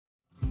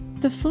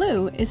The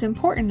flu is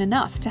important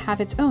enough to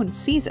have its own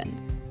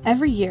season,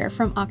 every year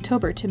from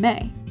October to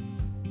May.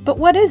 But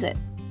what is it?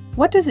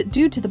 What does it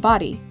do to the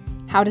body?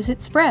 How does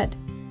it spread?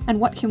 And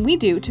what can we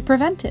do to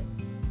prevent it?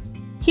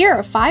 Here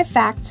are 5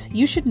 facts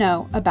you should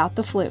know about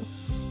the flu.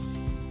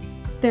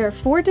 There are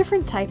 4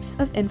 different types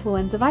of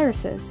influenza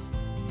viruses.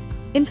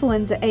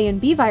 Influenza A and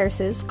B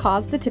viruses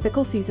cause the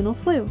typical seasonal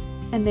flu,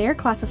 and they are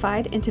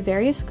classified into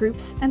various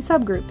groups and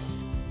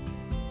subgroups.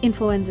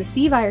 Influenza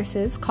C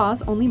viruses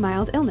cause only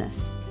mild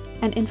illness,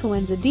 and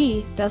Influenza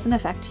D doesn't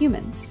affect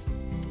humans.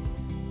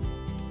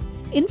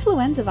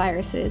 Influenza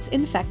viruses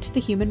infect the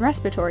human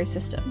respiratory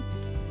system.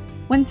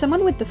 When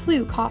someone with the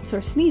flu coughs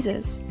or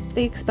sneezes,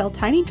 they expel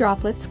tiny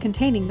droplets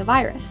containing the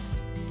virus.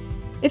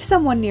 If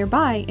someone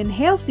nearby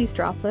inhales these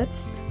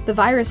droplets, the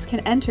virus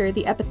can enter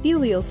the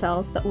epithelial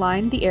cells that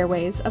line the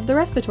airways of the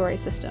respiratory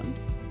system.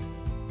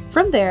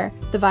 From there,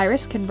 the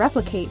virus can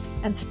replicate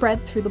and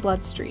spread through the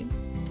bloodstream.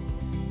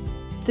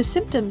 The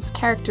symptoms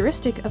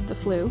characteristic of the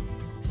flu,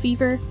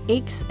 fever,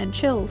 aches, and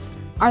chills,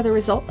 are the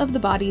result of the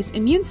body's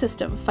immune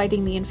system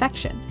fighting the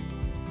infection.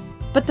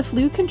 But the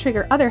flu can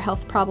trigger other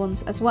health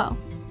problems as well.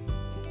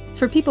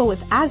 For people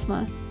with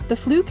asthma, the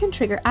flu can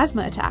trigger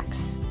asthma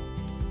attacks.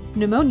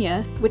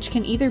 Pneumonia, which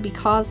can either be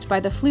caused by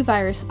the flu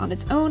virus on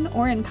its own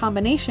or in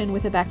combination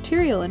with a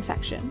bacterial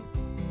infection,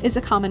 is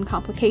a common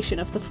complication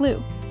of the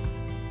flu.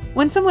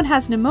 When someone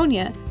has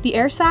pneumonia, the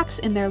air sacs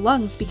in their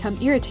lungs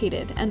become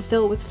irritated and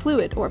fill with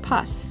fluid or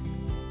pus.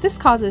 This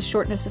causes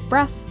shortness of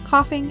breath,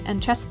 coughing,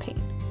 and chest pain.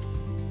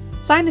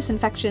 Sinus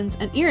infections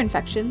and ear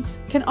infections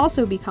can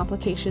also be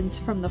complications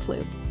from the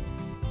flu.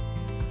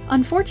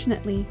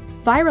 Unfortunately,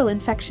 viral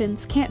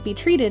infections can't be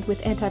treated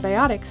with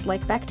antibiotics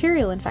like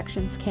bacterial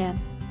infections can.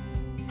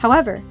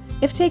 However,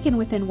 if taken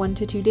within 1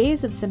 to 2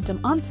 days of symptom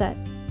onset,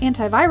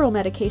 antiviral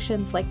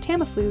medications like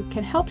Tamiflu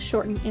can help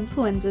shorten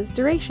influenza's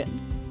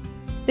duration.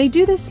 They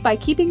do this by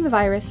keeping the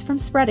virus from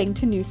spreading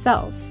to new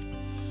cells.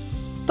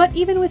 But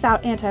even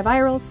without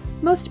antivirals,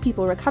 most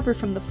people recover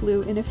from the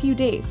flu in a few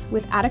days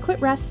with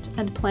adequate rest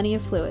and plenty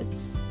of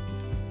fluids.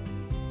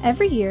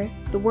 Every year,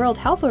 the World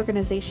Health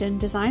Organization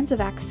designs a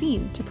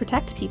vaccine to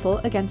protect people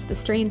against the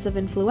strains of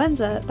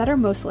influenza that are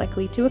most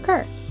likely to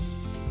occur.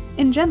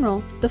 In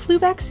general, the flu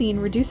vaccine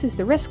reduces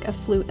the risk of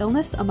flu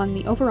illness among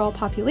the overall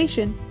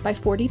population by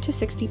 40 to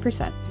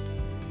 60%.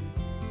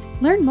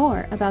 Learn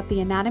more about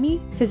the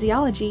anatomy,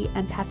 physiology,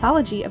 and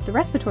pathology of the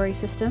respiratory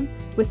system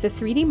with the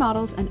 3D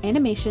models and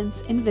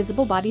animations in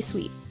Visible Body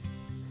Suite.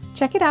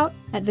 Check it out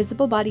at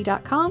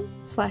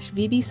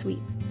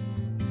visiblebody.com/VBSuite.